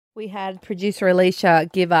We had producer Alicia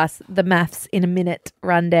give us the maths in a minute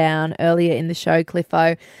rundown earlier in the show,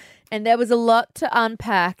 Cliffo. And there was a lot to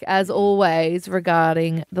unpack, as always,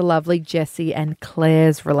 regarding the lovely Jessie and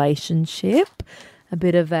Claire's relationship. A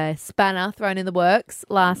bit of a spanner thrown in the works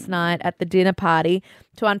last night at the dinner party.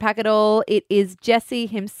 To unpack it all, it is Jessie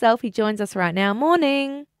himself. He joins us right now.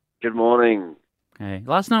 Morning. Good morning. Hey,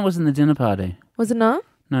 last night wasn't the dinner party. Was it not?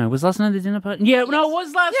 No, was last night the dinner party? Yeah, no, it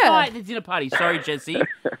was last night the dinner party. Sorry, Jessie.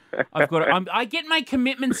 I get my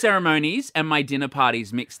commitment ceremonies and my dinner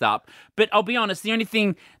parties mixed up. But I'll be honest, the only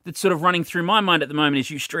thing that's sort of running through my mind at the moment is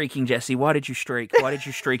you streaking, Jessie. Why did you streak? Why did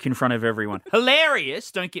you streak in front of everyone?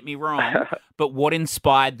 Hilarious, don't get me wrong. But what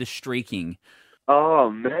inspired the streaking? Oh,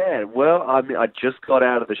 man. Well, I mean, I just got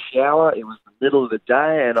out of the shower. It was the middle of the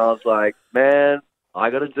day, and I was like, man, I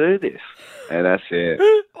got to do this. And that's it.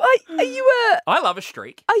 Are you a... I love a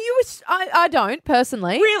streak. Are you a... I don't,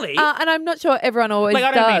 personally. Really? And I'm not sure everyone always I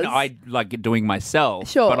does. don't mean I like it doing myself,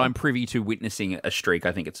 Sure. but I'm privy to witnessing a streak.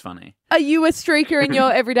 I think it's funny. Are you a streaker in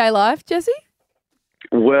your everyday life, Jessie?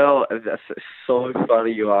 Well, that's so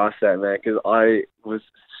funny you asked that, man, because I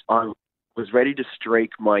was ready to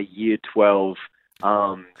streak my year 12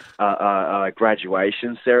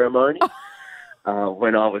 graduation ceremony.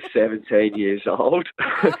 When I was 17 years old.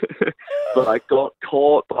 But I got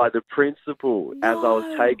caught by the principal as I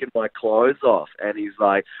was taking my clothes off. And he's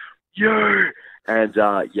like, you! And,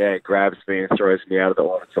 grabs me and throws me out of the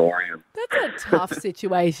auditorium. That's a tough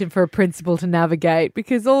situation for a principal to navigate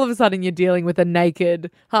because all of a sudden you're dealing with a naked,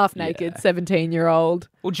 half-naked 17-year-old.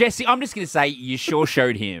 Well, Jessie, I'm just going to say you sure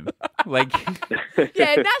showed him. Like,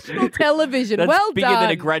 yeah, national television. That's well bigger done.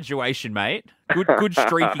 than a graduation, mate. Good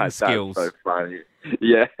streaking skills. That's so funny.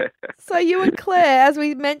 Yeah. So you and Claire, as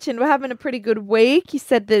we mentioned, were having a pretty good week. You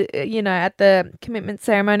said that, at the commitment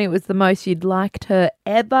ceremony, it was the most you'd liked her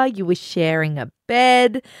ever. You were sharing a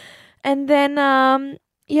bed. And then,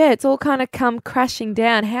 it's all kind of come crashing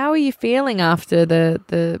down. How are you feeling after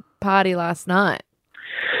the party last night?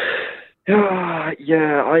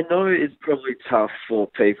 Yeah, I know it's probably tough for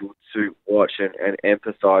people to watch and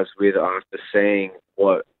empathise with after seeing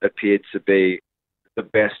what appeared to be the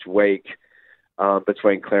best week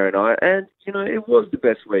between Claire and I. And, it was the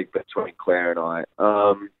best week between Claire and I.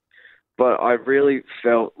 But I really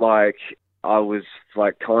felt like I was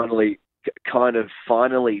like kind of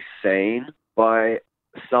finally seen by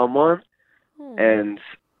someone. And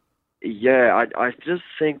yeah, I just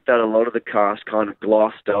think that a lot of the cast kind of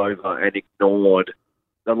glossed over and ignored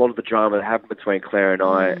a lot of the drama that happened between Claire and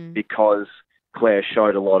I because Claire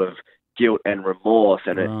showed a lot of guilt and remorse,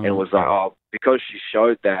 and it was like, oh, because she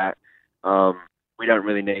showed that, we don't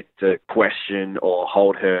really need to question or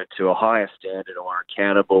hold her to a higher standard or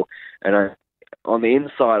accountable. And on the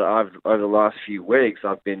inside, over the last few weeks,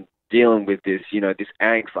 I've been dealing with this, this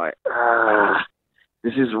angst, like,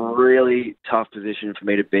 this is a really tough position for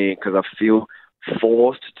me to be in because I feel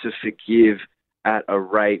forced to forgive at a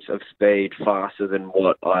rate of speed faster than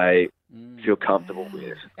what I feel comfortable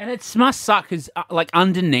with. And it must suck because,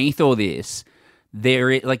 underneath all this, there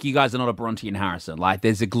is, you guys are not a Bronte and Harrison. Like,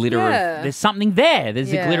 there's a glitter of, there's something there.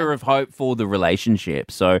 There's a glitter of hope for the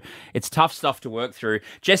relationship. So it's tough stuff to work through.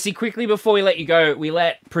 Jessie, quickly before we let you go, we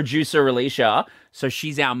let producer Alicia, so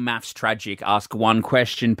she's our maths tragic, ask one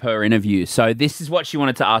question per interview. So this is what she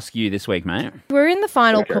wanted to ask you this week, mate. We're in the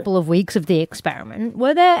final couple of weeks of the experiment.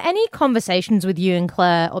 Were there any conversations with you and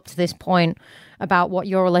Claire up to this point about what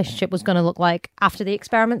your relationship was going to look like after the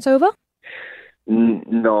experiment's over?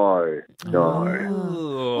 No.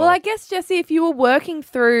 Well, I guess, Jessie, if you were working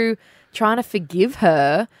through trying to forgive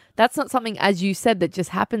her, that's not something, as you said, that just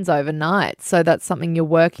happens overnight. So that's something you're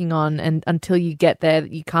working on, and until you get there,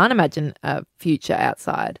 you can't imagine a future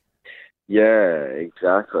outside. Yeah,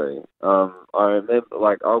 exactly. I remember,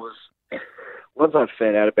 once I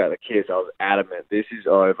found out about the kids, I was adamant, this is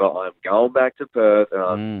over. I'm going back to Perth, and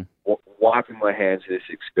I'm wiping my hands of this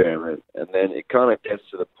experiment. And then it kind of gets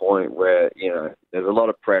to the point where, there's a lot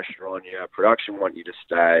of pressure on you. Production want you to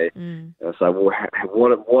stay. And it's like, well,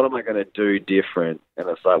 what am I going to do different? And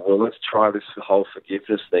it's like, well, let's try this whole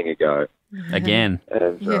forgiveness thing again. And, and,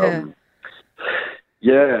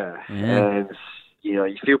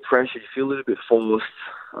 you feel pressure, you feel a little bit forced.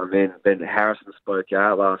 And then Harrison spoke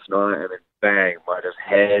out last night, and then bang, my just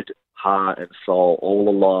head, heart, and soul all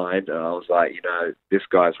aligned. And I was like, this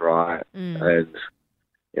guy's right. And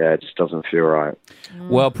yeah, it just doesn't feel right.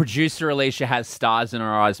 Well, producer Alicia has stars in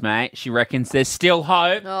her eyes, mate. She reckons there's still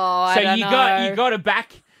hope. Oh, so I don't know.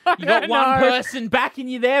 you got one person backing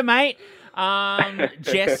you there, mate.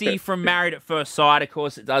 Jessie from Married at First Sight. Of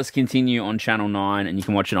course, it does continue on Channel 9, and you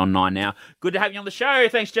can watch it on 9 now. Good to have you on the show.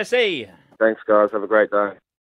 Thanks, Jessie. Thanks, guys. Have a great day.